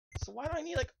So why do I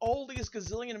need like all these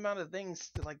gazillion amount of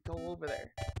things to like go over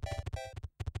there?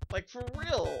 Like for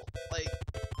real, like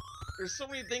there's so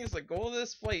many things like go to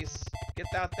this place, get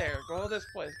that there, go to this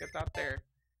place, get that there.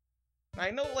 And I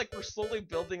know like we're slowly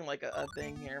building like a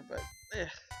thing here, but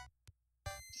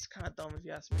just kind of dumb if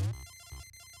you ask me.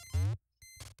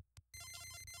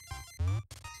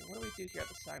 So what do we do here at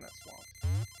the Stagnant Swamp?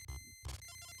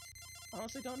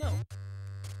 Honestly, don't know.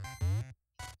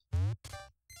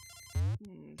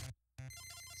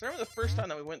 So I remember the first time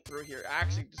that we went through here, I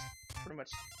actually just pretty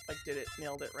much like did it,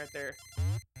 nailed it right there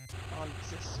on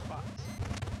this spot.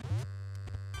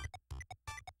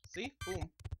 See? Boom.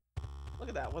 Look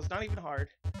at that. It was not even hard.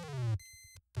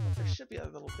 But there should be other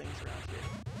little things around here.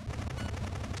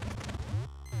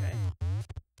 Okay.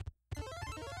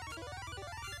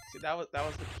 See, that was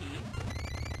the key.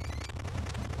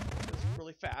 It was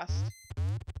really fast.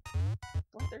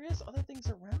 But there is other things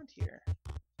around here.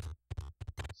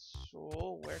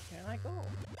 So where can I go?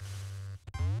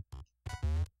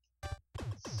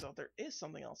 So there is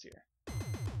something else here.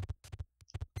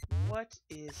 What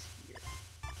is here?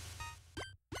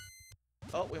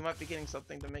 Oh, we might be getting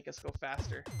something to make us go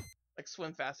faster. Like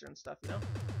swim faster and stuff, you know?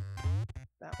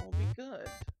 That will be good.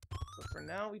 So for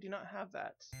now, we do not have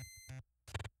that.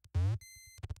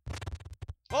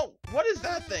 Oh, what is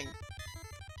that thing?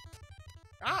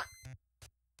 Ah!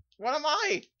 What am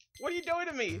I? What are you doing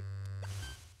to me?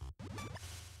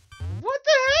 What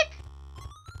the heck?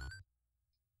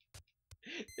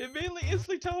 It made me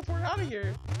instantly teleport out of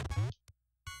here.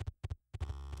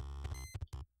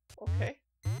 Okay.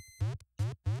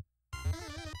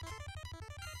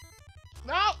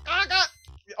 No! I got...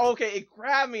 Okay, it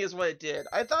grabbed me is what it did.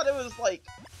 I thought it was like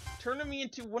turning me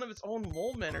into one of its own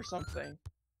mole men or something.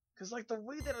 Cause like the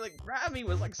way that it like grabbed me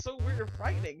was like so weird and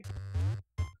frightening.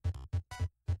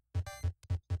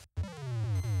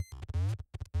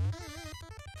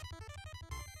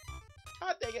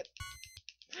 God dang it.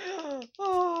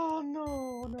 Oh no.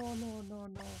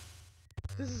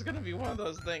 This is gonna be one of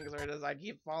those things where as I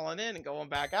keep falling in and going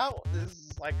back out. This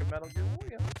is like a Metal Gear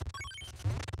Wario.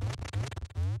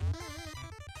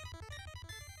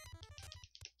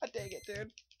 God dang it,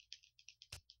 dude.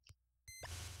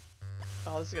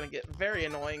 Oh, this is gonna get very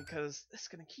annoying because this is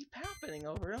gonna keep happening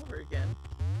over and over again.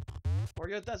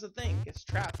 Wario does a thing, gets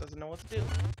trapped, doesn't know what to do.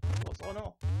 Goes, oh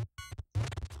no.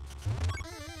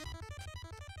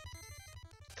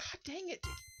 God dang it,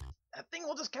 dude. That thing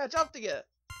will just catch up to you.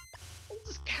 It'll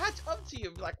just catch up to you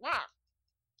and be like, wow.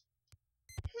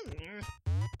 Let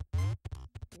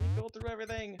me go through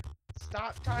everything.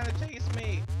 Stop trying to chase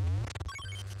me.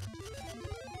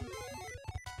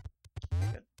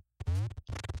 Okay, good.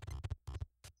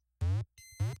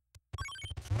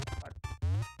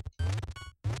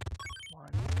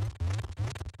 One.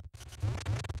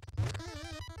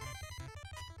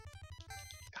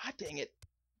 God dang it.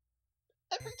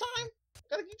 Every time?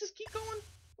 Gotta just keep going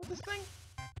with this thing?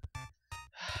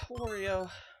 Wario.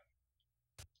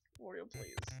 Wario,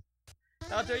 please.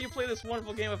 How dare you play this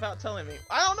wonderful game without telling me?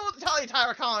 I don't know what to tell you,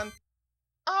 Tyler Khan!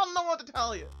 I don't know what to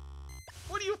tell you!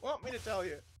 What do you want me to tell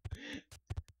you?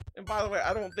 And by the way,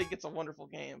 I don't think it's a wonderful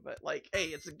game, but like, hey,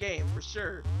 it's a game for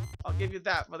sure. I'll give you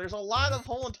that. But there's a lot of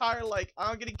whole entire, like,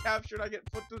 I'm getting captured, I get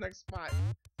put to the next spot.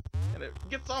 And it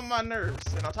gets on my nerves.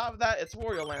 And on top of that, it's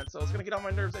Wario Land, so it's gonna get on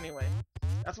my nerves anyway.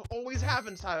 That's what always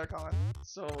happens, Tyler Khan.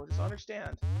 So just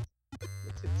understand.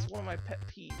 It's one of my pet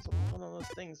peeves. One of those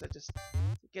things that just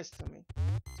gets to me.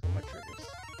 It's one of my triggers.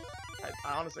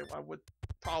 I honestly, I would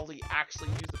probably actually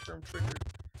use the term triggered.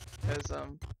 Because,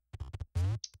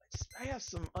 I have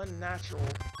some unnatural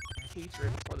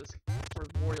hatred for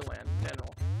Wario Land in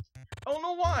general. I don't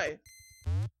know why.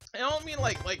 I don't mean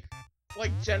like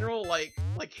general like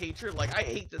hatred, like I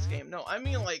hate this game. No, I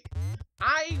mean like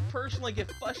I personally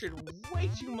get frustrated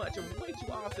way too much and way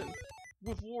too often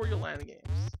with Wario Land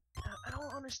games. I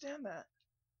don't understand that.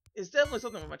 It's definitely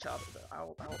something with my childhood though. I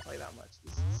will tell you that much.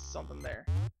 There's something there.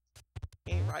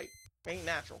 Ain't right. Ain't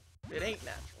natural. It ain't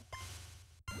natural.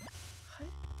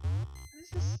 What is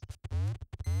this?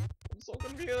 I'm so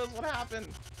confused. What happened?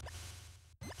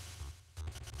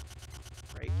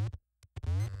 Great.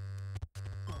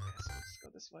 Okay, so let's go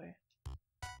this way.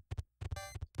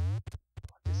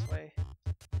 This way.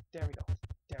 There we go.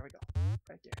 There we go.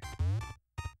 Right there.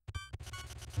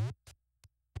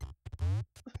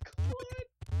 Come on!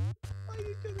 Why do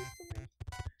you do this to me?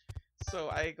 So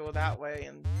I go that way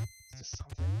and it's just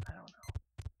something. I don't know.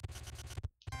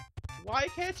 Why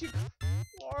can't you...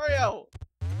 Wario!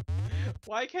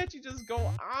 Why can't you just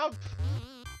go up?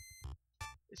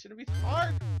 It shouldn't be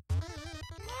hard.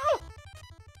 No!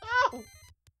 No!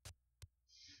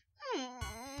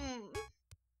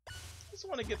 just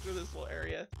want to get through this little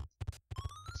area.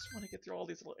 Just want to get through all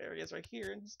these little areas right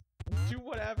here and just do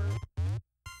whatever.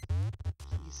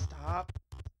 Please stop.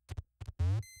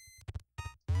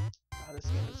 Wow, this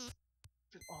game has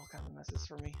been all kind of messes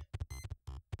for me.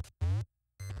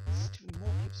 Stupid mole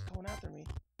keeps going after me.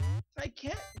 I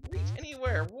can't reach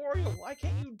anywhere. Wario, why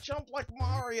can't you jump like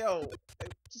Mario?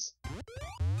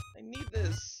 I need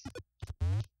this.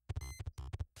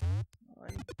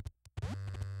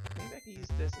 Maybe I could use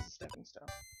this as a stepping stone.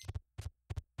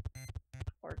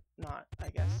 Or not, I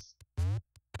guess.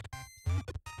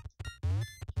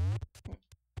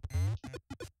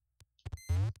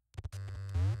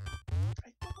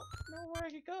 I don't know where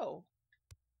I could go.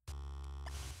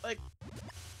 Like,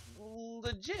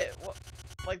 legit. What?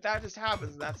 Like, that just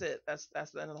happens and that's it. That's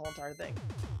the end of the whole entire thing.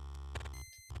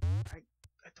 I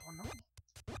don't know.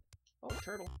 Oh,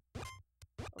 turtle.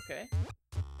 Okay.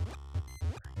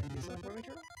 Is that a boy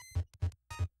turtle?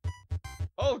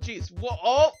 Oh, jeez. Whoa.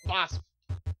 Oh, boss.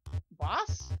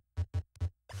 Boss?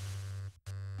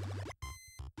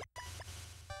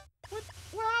 What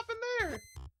happened there?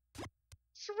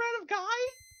 Just a random guy?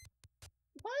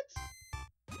 What?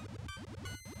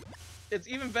 It's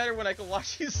even better when I can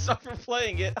watch you suffer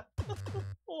playing it.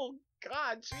 Oh,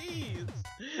 God, jeez.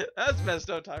 That's messed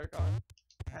up, Tyracon.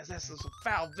 That's some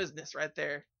foul business right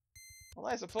there. Well,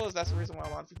 I suppose that's the reason why a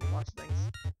lot of people watch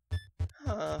things.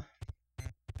 Huh.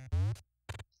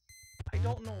 I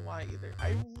don't know why either.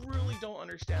 I really don't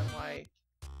understand why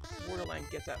Wario Land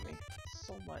gets at me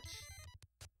so much.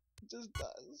 It just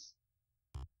does.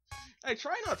 I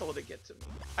try not to let it get to me.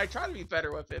 I try to be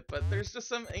better with it, but there's just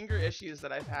some anger issues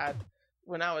that I've had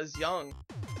when I was young.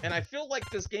 And I feel like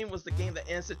this game was the game that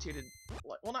instituted,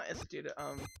 well, not instituted,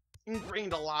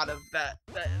 ingrained a lot of that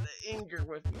anger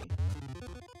with me.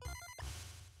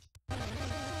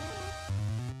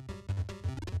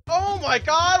 Oh my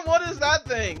god, what is that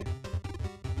thing?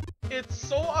 It's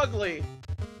so ugly.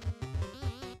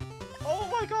 Oh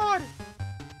my god.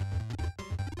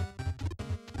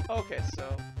 Okay,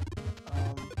 so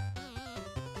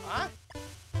how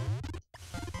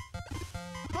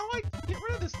do I get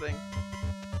rid of this thing?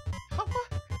 What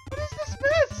is this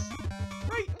mess?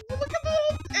 Right, look at the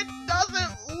it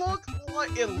doesn't look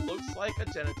like it looks like a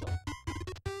genital.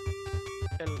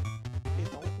 And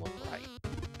it don't look right.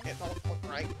 It don't look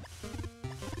right.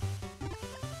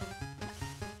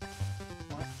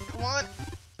 Come on.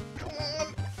 Come on.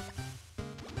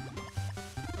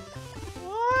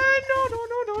 What?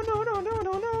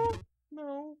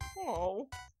 No. Oh.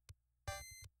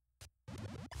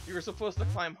 You were supposed to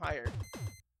climb higher.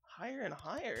 Higher and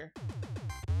higher?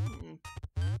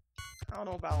 I don't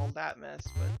know about all that mess,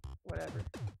 but whatever.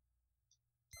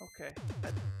 Okay.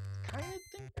 I kind of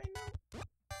think I know.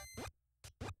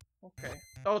 Okay.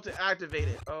 Oh, to activate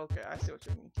it. Okay, I see what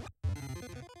you mean.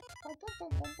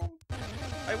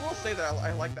 I will say that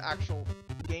I like the actual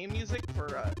game music for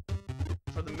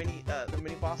the mini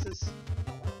bosses.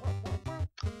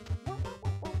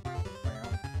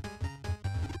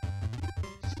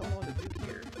 Just don't know what to do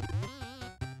here.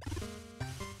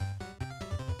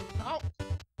 Ow!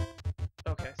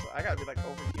 Okay, so I gotta be like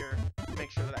over here to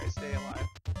make sure that I stay alive.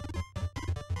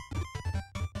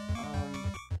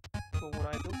 But what do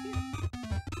I do here?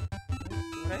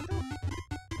 What I do?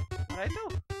 What I do?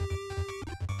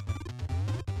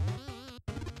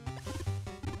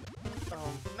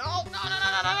 No.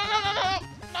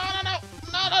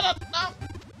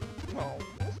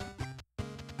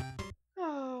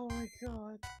 Oh my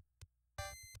god.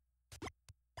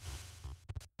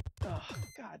 Oh,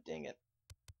 god dang it.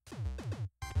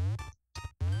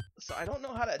 So I don't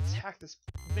know how to attack this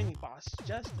mini boss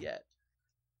just yet,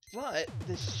 but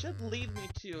this should lead me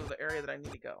to the area that I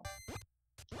need to go.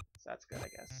 So that's good, I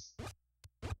guess.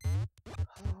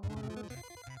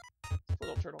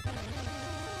 Little turtle.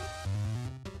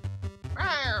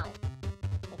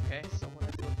 Okay, so what do I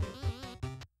do with you?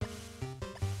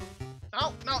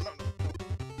 Oh, no.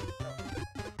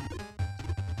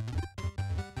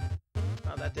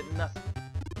 Oh, that did nothing.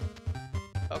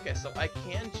 Okay, so I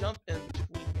can jump in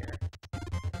between here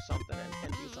or something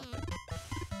and do something.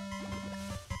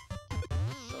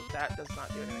 So that does not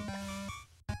do anything.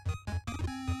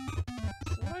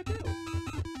 So what do?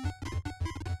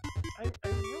 I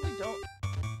really don't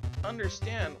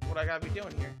understand what I gotta be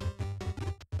doing here.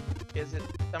 Is it,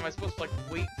 am I supposed to like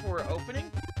wait for an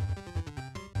opening?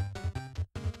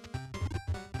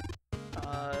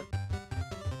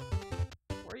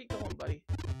 Where are you going, buddy?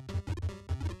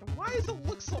 And why does it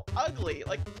look so ugly?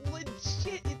 Like,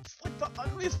 legit, it's like the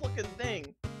ugliest looking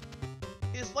thing.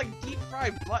 It's like deep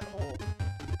fried butthole.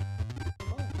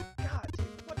 Oh my god, dude,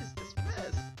 what is this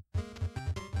mess?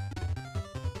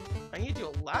 I need to do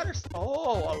a ladder.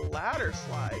 Oh, a ladder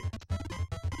slide.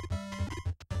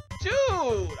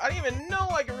 Dude, I didn't even know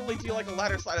I could really do like a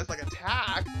ladder slide as like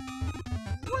attack.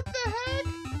 What the heck?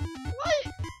 What?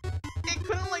 It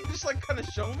couldn't like just like kind of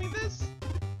show me this?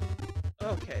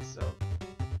 Okay, so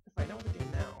if I know what to do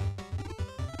now.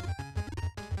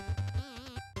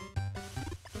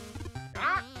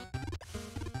 Ah!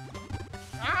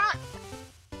 Ah!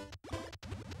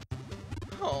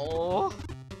 Oh,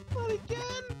 not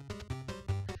again.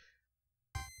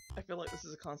 I feel like this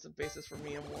is a constant basis for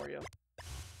me and Wario.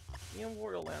 Me and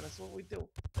Wario Land, that's what we do.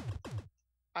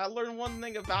 I learned one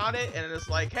thing about it, and it's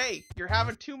like, hey, you're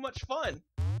having too much fun.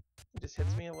 It just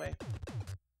hits me away.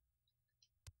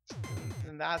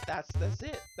 And that's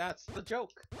it. That's the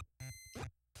joke.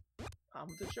 I'm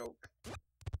the joke.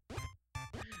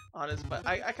 On its butt.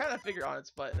 I kind of figure on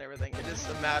its butt and everything. It's just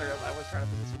a matter of I was trying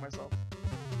to position myself.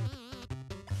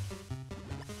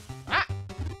 Ah!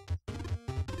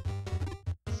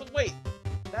 So wait,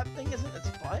 that thing isn't its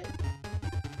butt?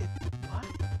 What?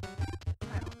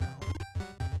 I don't know.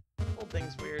 The whole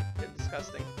thing's weird and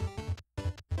disgusting.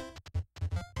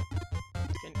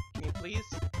 Can you please?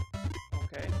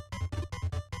 Okay.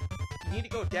 You need to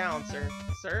go down, sir.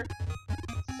 Sir?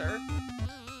 Sir?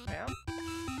 Ma'am?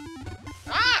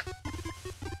 Ah!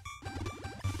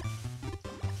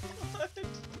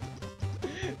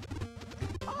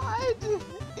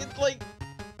 It's like,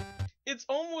 it's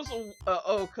almost a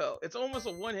Oko. It's almost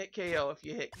a one-hit KO if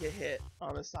you get hit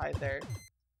on the side there,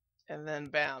 and then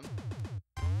bam.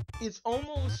 It's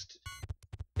almost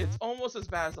as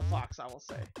bad as the fox, I will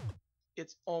say.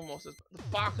 It's almost as the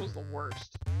fox was the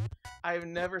worst. I've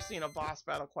never seen a boss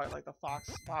battle quite like the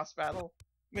fox boss battle,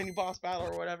 mini boss battle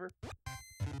or whatever.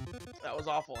 That was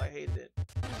awful. I hated it.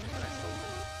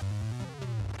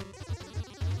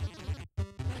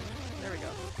 There we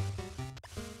go.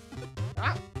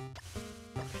 Ah!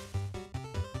 Okay.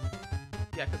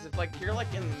 Yeah, because if like you're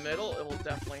like in the middle, it will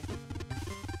definitely.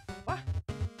 What?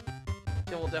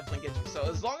 It will definitely get you. So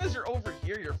as long as you're over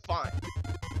here, you're fine.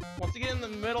 Once you get in the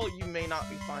middle, you may not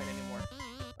be fine anymore.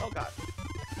 Oh god.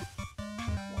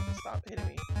 Stop hitting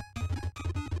me.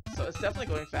 So it's definitely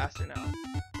going faster now.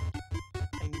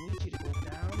 I need you to go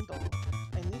down though.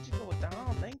 I need you to go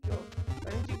down, thank you. I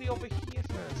need you to be over here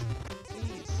first.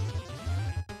 Please.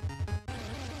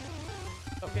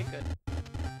 Okay, good.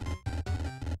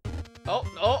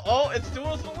 Oh, it's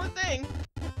doing its one thing.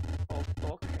 Oh,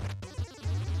 okay.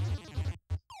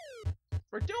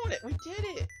 We're doing it! We did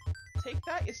it! Take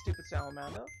that, you stupid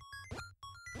salamander.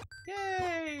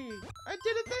 Yay! I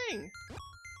did a thing!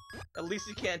 At least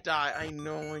you can't die. I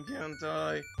know I can't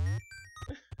die.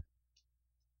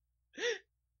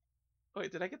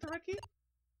 Wait, did I get the red key?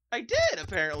 I did,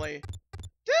 apparently!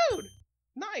 Dude!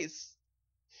 Nice!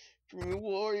 True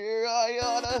warrior, I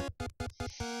oughta...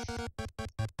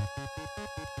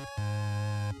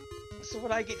 So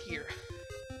what I get here?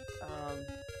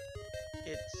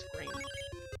 It's green.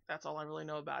 That's all I really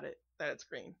know about it. That it's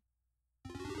green.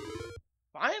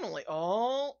 Finally!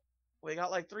 Oh! We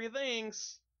got like 3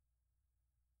 things.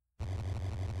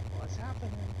 What's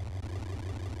happening?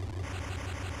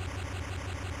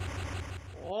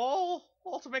 Oh!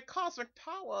 Ultimate cosmic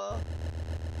power!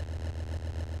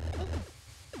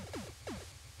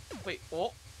 Wait,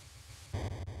 oh!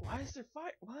 Why is there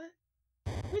fire? What?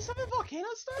 We summon volcano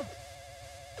stuff?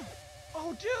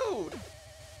 Oh, dude!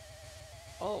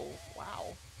 Oh,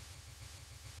 wow.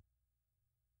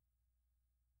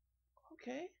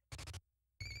 Okay.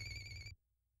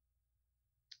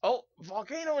 Oh,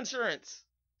 volcano insurance!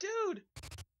 Dude!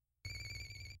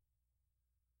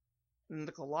 And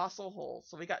the colossal hole.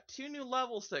 So we got 2 new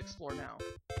levels to explore now.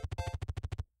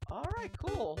 Alright,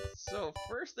 cool. So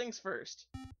first things first.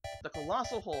 The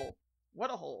colossal hole.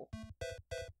 What a hole.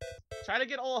 Try to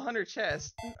get all 100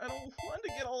 chests. I don't want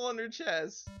to get all 100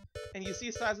 chests. And you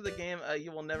see sides of the game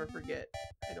you will never forget.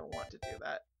 I don't want to do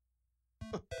that.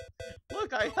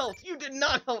 Look, I helped. You did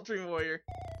not help, Dream Warrior.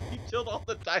 You killed all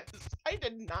the dinosaurs. I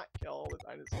did not kill all the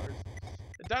dinosaurs.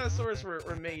 The dinosaurs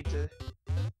were made to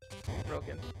be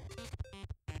broken.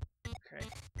 Okay.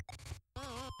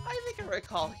 I think I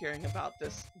recall hearing about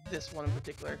this one in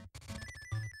particular.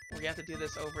 Where you have to do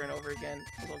this over and over again.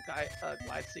 A little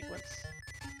glide sequence.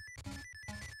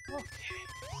 Okay,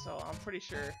 so I'm pretty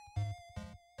sure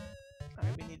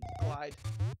we need to glide.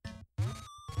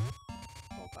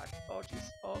 Oh god, oh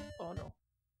jeez, oh no.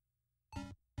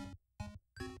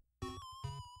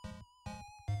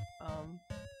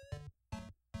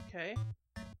 Okay.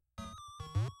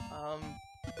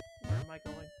 Where am I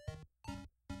going?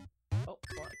 Oh,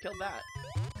 well, I killed that.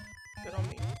 Good on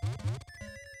me.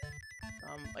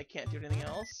 I can't do anything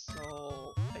else,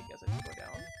 so I guess I can go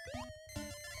down.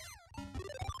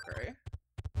 Okay.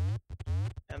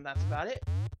 And that's about it.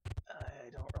 I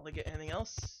don't really get anything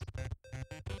else. I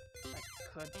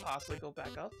could possibly go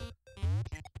back up.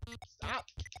 Stop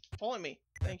pulling me.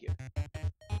 Thank you.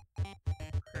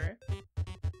 Okay.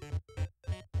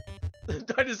 The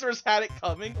dinosaurs had it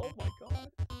coming. Oh my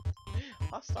god.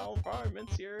 Hostile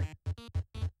environments here.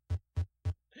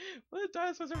 What did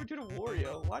dinosaurs ever do to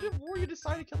Wario? Why did Wario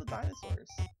decide to kill the dinosaurs?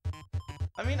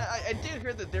 I mean, I did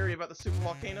hear the theory about the super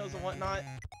volcanoes and whatnot,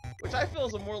 which I feel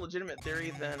is a more legitimate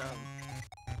theory than,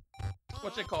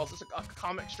 what it calls this, a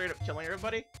comic straight up killing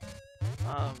everybody.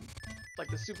 Like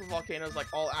the super volcanoes,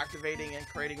 like, all activating and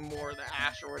creating more of the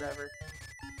ash or whatever.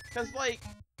 Because, like,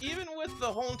 even with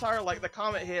the whole entire, like, the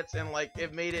comet hits and, like,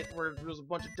 it made it where there was a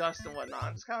bunch of dust and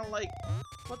whatnot, it's kind of like,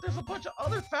 but there's a bunch of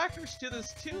other factors to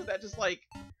this, too, that just, like,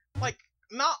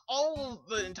 not all of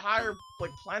the entire,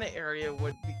 like, planet area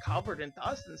would be covered in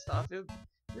dust and stuff. There'd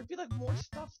be, like, more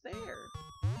stuff there.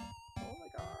 Oh my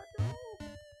god, no.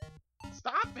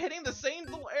 Stop hitting the same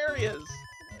little areas!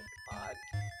 Oh my god.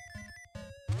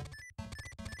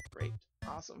 Great.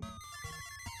 Awesome.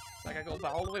 So I gotta go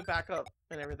all the way back up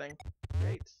and everything.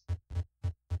 Great.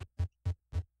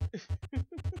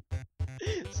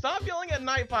 Stop yelling at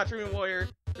Nightbot, Dream Warrior.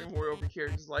 Dream Warrior over here,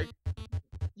 just like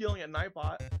yelling at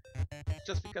Nightbot.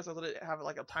 Just because I let it have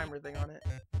like a timer thing on it.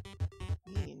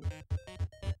 Mean.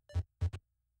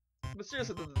 But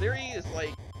seriously, the theory is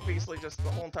like basically just the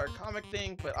whole entire comic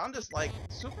thing, but I'm just like,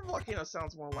 Super Volcano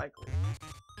sounds more likely.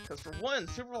 Because for one,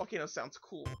 Super Volcano sounds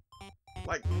cool.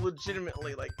 Like,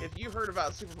 legitimately, like, if you heard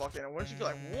about Super Volcano, wouldn't you be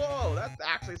like, whoa, that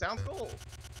actually sounds cool?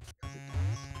 Because it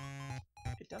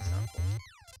does. It does sound cool.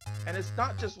 And it's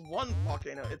not just one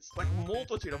volcano, it's like a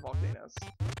multitude of volcanoes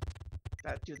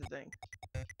that do the thing.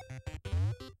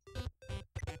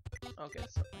 Okay,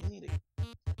 so I need to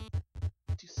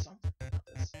do something about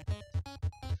this.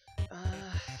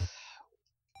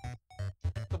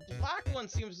 The black one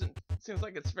seems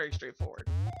like it's very straightforward.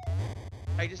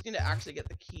 I just need to actually get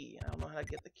the key. I don't know how to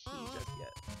get the key just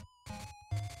yet.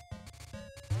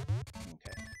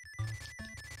 Okay.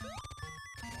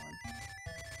 Come on.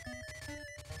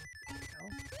 There we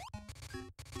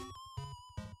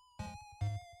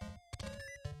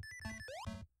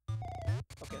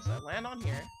go. Okay, so I land on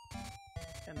here.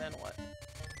 And then what?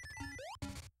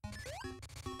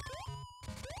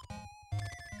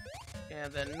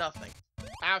 And then nothing.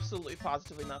 Absolutely,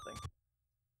 positively nothing.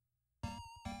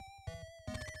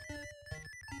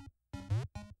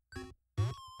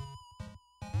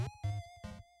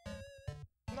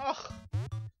 Oh,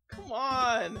 come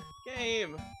on!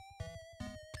 Game!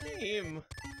 Game!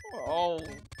 Oh,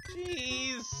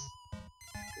 jeez!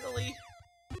 Really?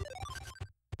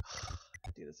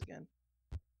 Do this again.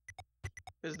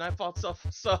 Is Nightbot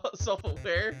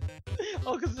self-aware?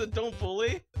 Oh, because it don't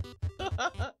bully?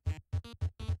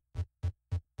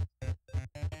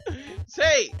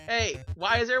 Hey!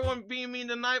 Why is everyone being mean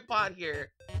to Nightbot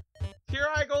here? Here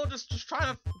I go, just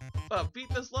trying to beat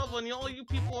this level, and all you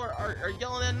people are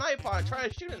yelling at Nightbot, trying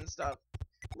to shoot it and stuff.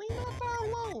 Leave Nightbot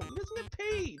alone. He doesn't get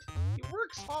paid. He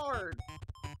works hard.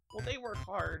 Well, they work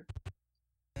hard.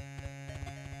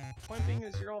 Point being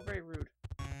is you're all very rude.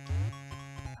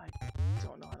 I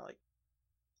don't know how to, like...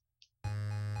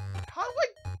 How do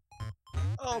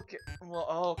I... Okay. Well,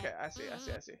 okay. I see.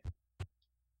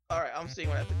 Alright, I'm seeing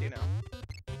what I have to do now.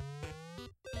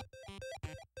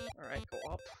 Alright, go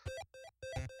up.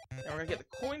 And we're gonna get the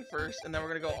coin first, and then we're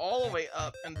gonna go all the way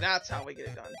up, and that's how we get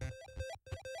it done.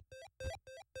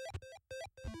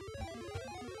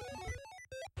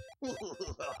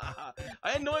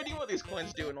 I had no idea what these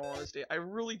coins do, in all honesty. I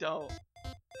really don't.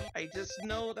 I just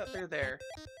know that they're there.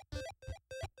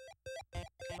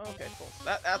 Okay, cool.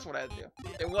 So that's what I had to do.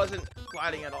 It wasn't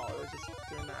gliding at all, it was just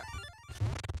doing that.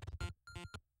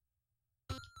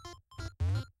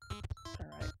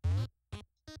 Alright.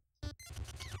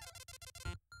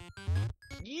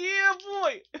 Yeah,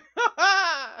 boy!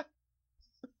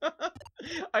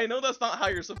 I know that's not how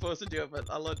you're supposed to do it, but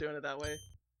I love doing it that way.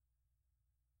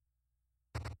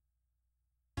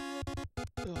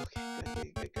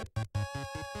 Okay, good.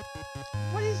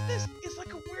 What is this? It's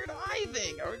like a weird eye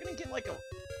thing. Are we gonna get like a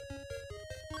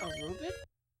Rubit?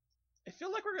 I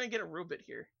feel like we're gonna get a Rubit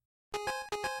here.